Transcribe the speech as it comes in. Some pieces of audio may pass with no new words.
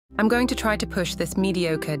I'm going to try to push this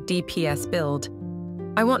mediocre DPS build.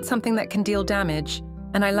 I want something that can deal damage,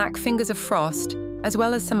 and I lack Fingers of Frost, as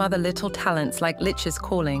well as some other little talents like Lich's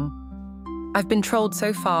Calling. I've been trolled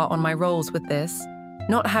so far on my rolls with this.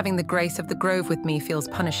 Not having the Grace of the Grove with me feels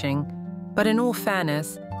punishing, but in all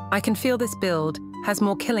fairness, I can feel this build has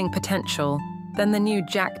more killing potential than the new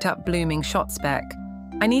jacked-up blooming shot spec.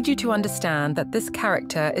 I need you to understand that this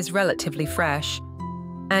character is relatively fresh,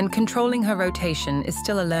 and controlling her rotation is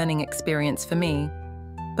still a learning experience for me.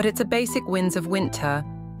 But it's a basic Winds of Winter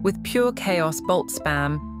with pure chaos bolt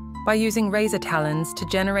spam by using Razor Talons to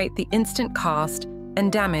generate the instant cast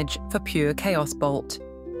and damage for pure chaos bolt.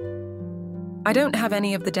 I don't have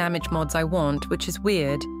any of the damage mods I want, which is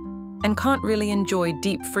weird, and can't really enjoy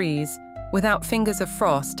Deep Freeze without Fingers of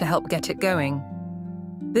Frost to help get it going.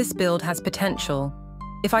 This build has potential.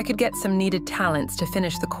 If I could get some needed talents to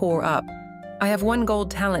finish the core up. I have 1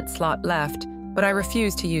 gold talent slot left, but I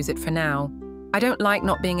refuse to use it for now. I don't like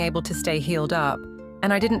not being able to stay healed up,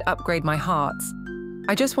 and I didn't upgrade my hearts.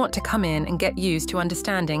 I just want to come in and get used to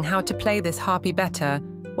understanding how to play this Harpy better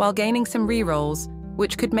while gaining some rerolls,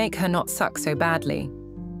 which could make her not suck so badly.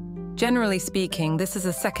 Generally speaking, this is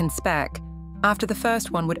a second spec, after the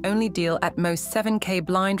first one would only deal at most 7k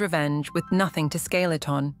blind revenge with nothing to scale it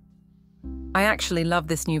on. I actually love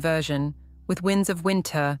this new version, with Winds of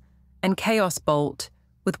Winter and Chaos Bolt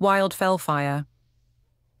with Wild Fellfire.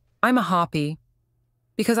 I'm a Harpy.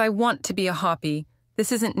 Because I want to be a Harpy,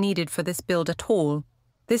 this isn't needed for this build at all.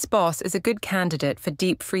 This boss is a good candidate for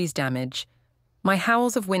deep freeze damage. My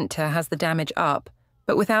Howls of Winter has the damage up,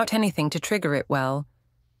 but without anything to trigger it well.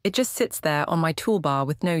 It just sits there on my toolbar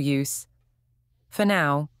with no use. For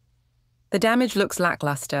now, the damage looks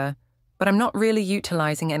lackluster, but I'm not really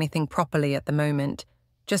utilizing anything properly at the moment,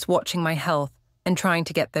 just watching my health and trying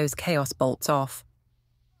to get those chaos bolts off.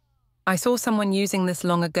 I saw someone using this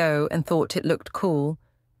long ago and thought it looked cool.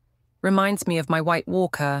 Reminds me of my White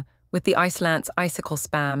Walker with the Ice Lance Icicle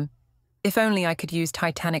spam. If only I could use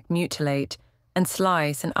Titanic Mutilate and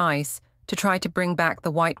Slice and Ice to try to bring back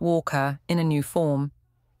the White Walker in a new form.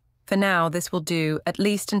 For now, this will do at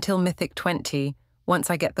least until Mythic 20, once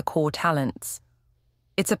I get the core talents.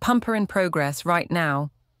 It's a pumper in progress right now.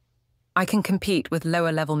 I can compete with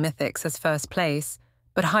lower level Mythics as first place,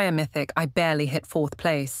 but higher Mythic I barely hit 4th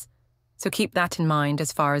place. So keep that in mind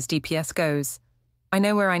as far as DPS goes. I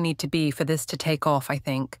know where I need to be for this to take off, I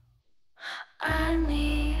think. I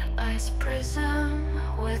need ice prism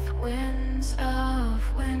with winds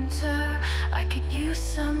of winter. I could use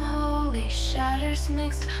some holy shatters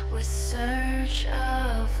mixed with surge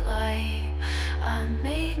of light. I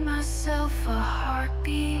made myself a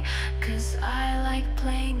Harpy, cause I like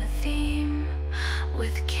playing the theme.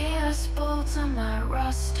 With chaos bolts on my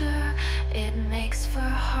roster, it makes for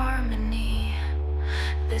harmony.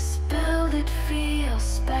 This build, it feels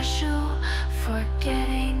special,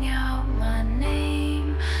 forgetting out my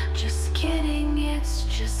name. Just kidding, it's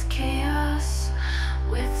just chaos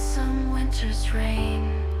with some winter's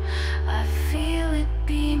rain. I feel it'd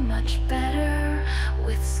be much better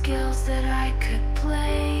with skills that I could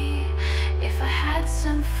play. If I had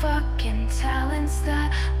some fucking talents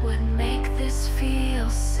that would make this feel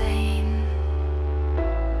sane.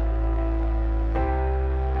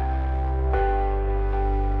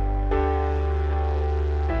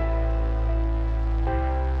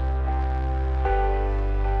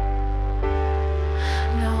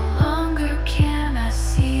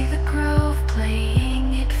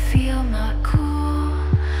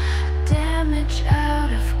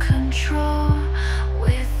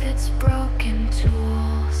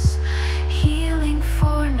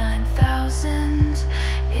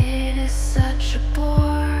 It is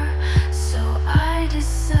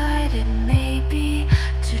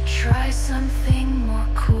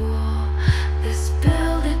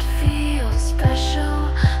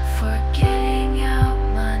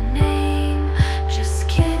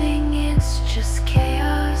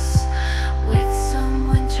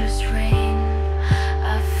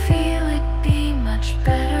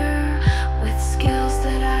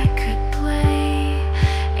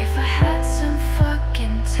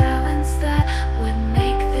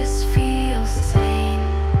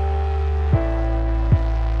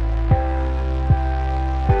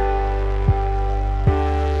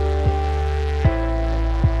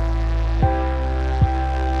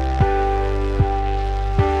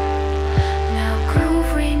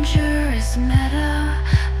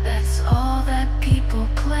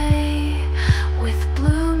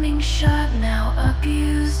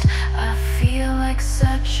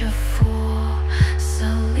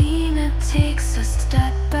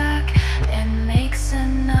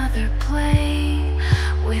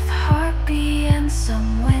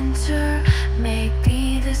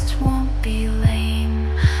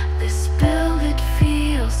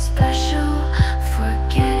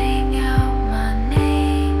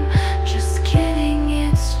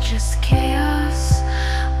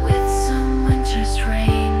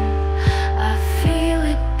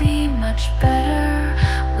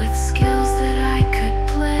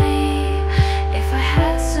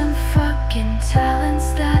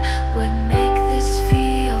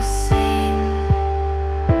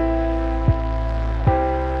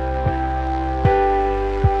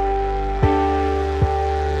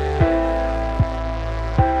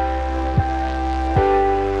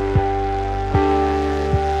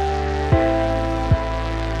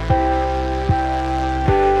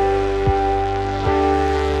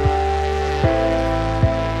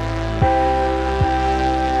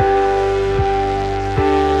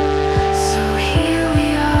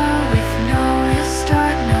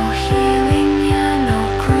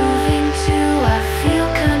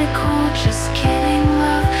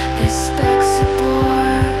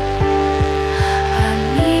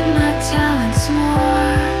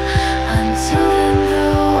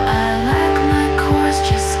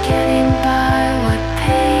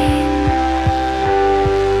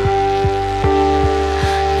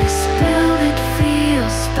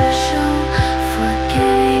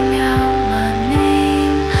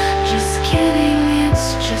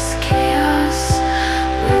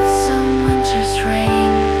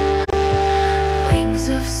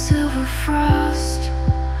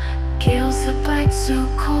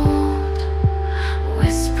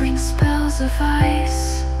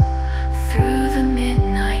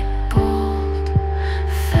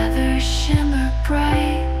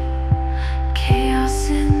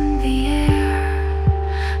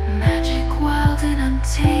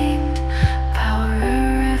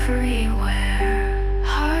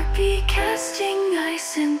casting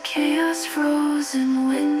ice and chaos, frozen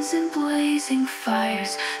winds and blazing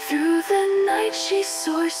fires. Through the night she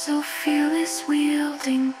soars so fearless,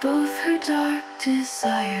 wielding both her dark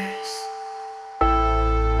desires.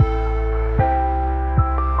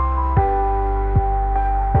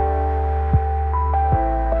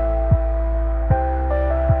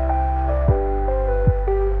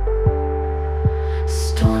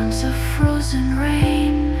 Storms of frozen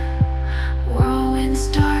rain, whirlwinds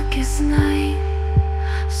dark as night,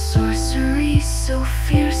 sorcery so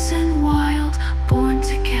fierce and wild, born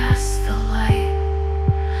to cast the light.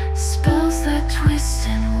 Spells that twist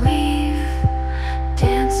and weave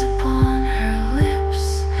dance upon her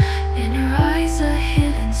lips, in her eyes a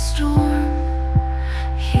hidden storm,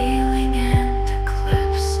 healing and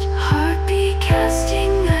eclipsed. Harpy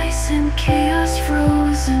casting ice and chaos,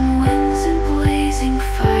 frozen winds and blazing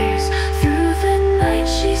fires. Through the night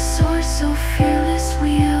she soars so fearless,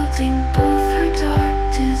 wielding both her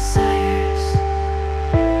dark desires.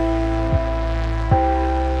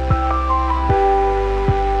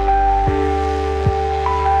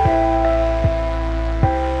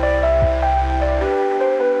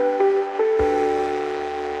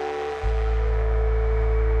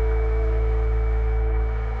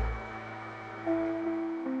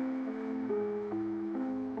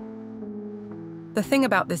 The thing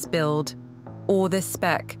about this build, or this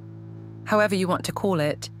spec, however you want to call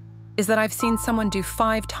it, is that I've seen someone do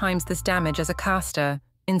 5 times this damage as a caster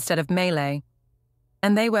instead of melee,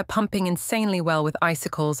 and they were pumping insanely well with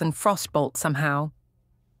icicles and frostbolt somehow.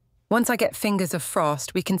 Once I get Fingers of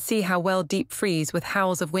Frost, we can see how well Deep Freeze with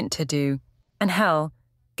Howls of Winter do, and hell,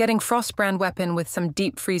 getting Frostbrand weapon with some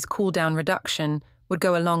Deep Freeze cooldown reduction would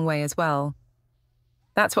go a long way as well.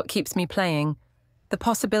 That's what keeps me playing. The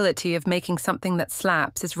possibility of making something that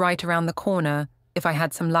slaps is right around the corner if I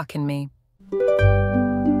had some luck in me.